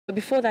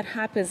Before that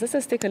happens, let's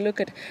just take a look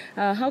at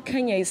how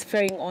Kenya is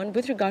faring on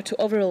with regard to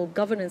overall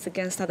governance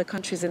against other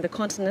countries in the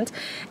continent.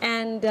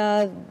 And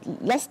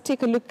let's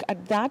take a look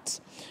at that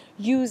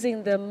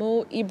using the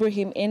Mo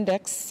Ibrahim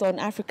Index on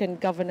African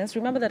governance.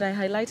 Remember that I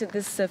highlighted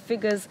these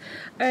figures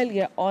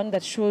earlier on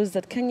that shows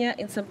that Kenya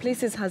in some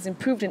places has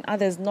improved, in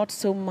others not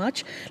so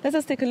much. Let's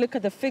just take a look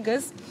at the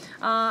figures.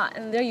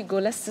 And there you go.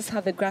 Let's just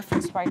have the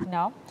graphics right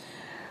now.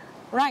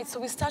 Right, so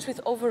we start with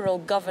overall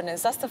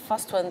governance. That's the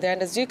first one there.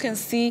 And as you can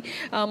see,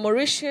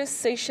 Mauritius,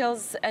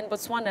 Seychelles, and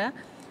Botswana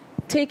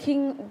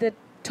taking the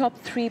top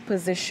 3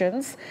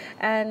 positions.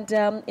 And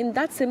in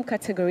that same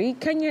category,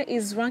 Kenya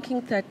is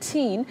ranking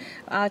 13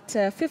 at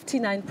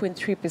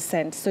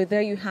 59.3%. So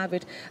there you have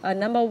it.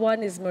 Number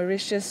 1 is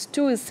Mauritius,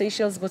 2 is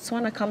Seychelles,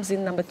 Botswana comes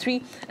in number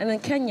 3, and then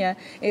Kenya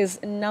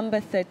is number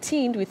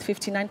 13 with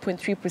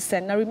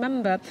 59.3%. Now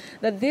remember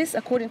that this,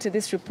 according to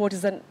this report,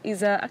 is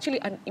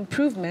actually an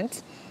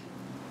improvement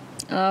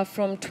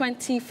from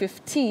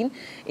 2015,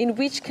 in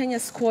which Kenya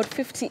scored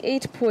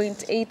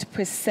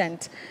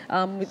 58.8%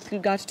 with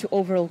regards to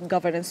overall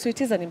governance. So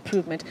it is an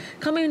improvement.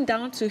 Coming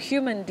down to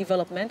human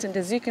development, and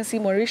as you can see,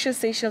 Mauritius,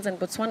 Seychelles, and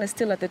Botswana are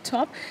still at the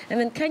top,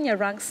 and then Kenya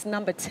ranks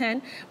number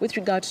 10 with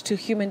regards to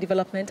human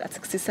development at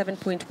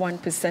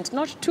 67.1%.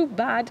 Not too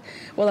bad,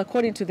 well,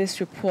 according to this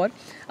report.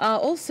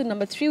 Also,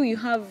 number 3, you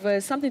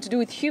have something to do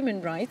with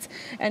human rights,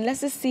 and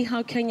let's just see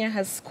how Kenya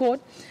has scored.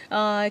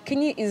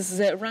 Kenya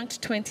is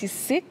ranked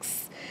 26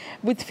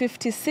 with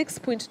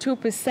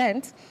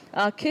 56.2%.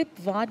 Cape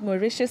Verde,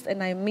 Mauritius,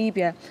 and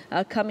Namibia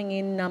coming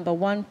in number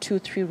 1, 2,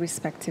 3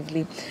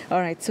 respectively. All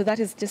right, so that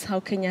is just how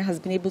Kenya has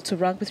been able to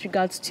rank with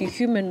regards to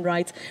human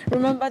rights.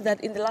 Remember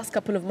that in the last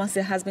couple of months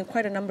there has been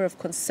quite a number of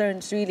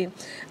concerns really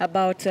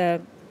about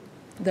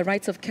the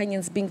rights of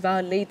Kenyans being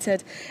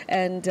violated,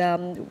 and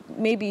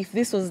maybe if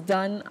this was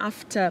done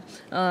after,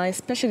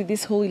 especially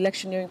this whole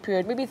electioneering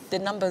period, maybe the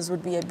numbers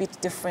would be a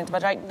bit different.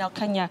 But right now,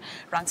 Kenya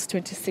ranks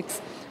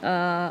 26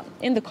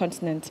 in the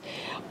continent.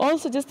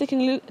 Also, just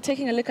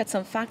taking a look at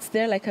some facts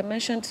there, like I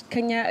mentioned,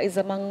 Kenya is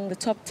among the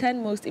top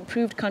 10 most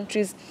improved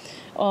countries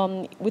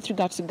with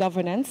regards to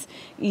governance.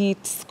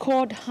 It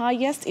scored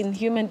highest in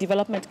human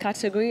development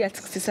category at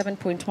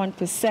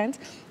 67.1%,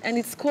 and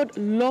it scored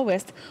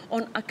lowest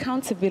on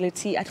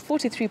accountability at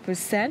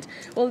 43%.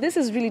 Well, this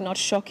is really not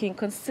shocking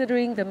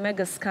considering the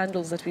mega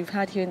scandals that we've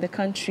had here in the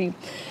country.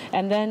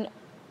 And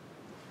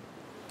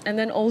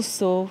then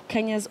also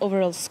Kenya's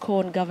overall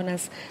score on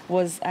governance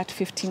was at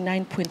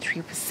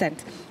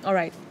 59.3%. All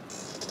right,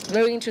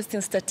 very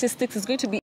interesting statistics. It's going to be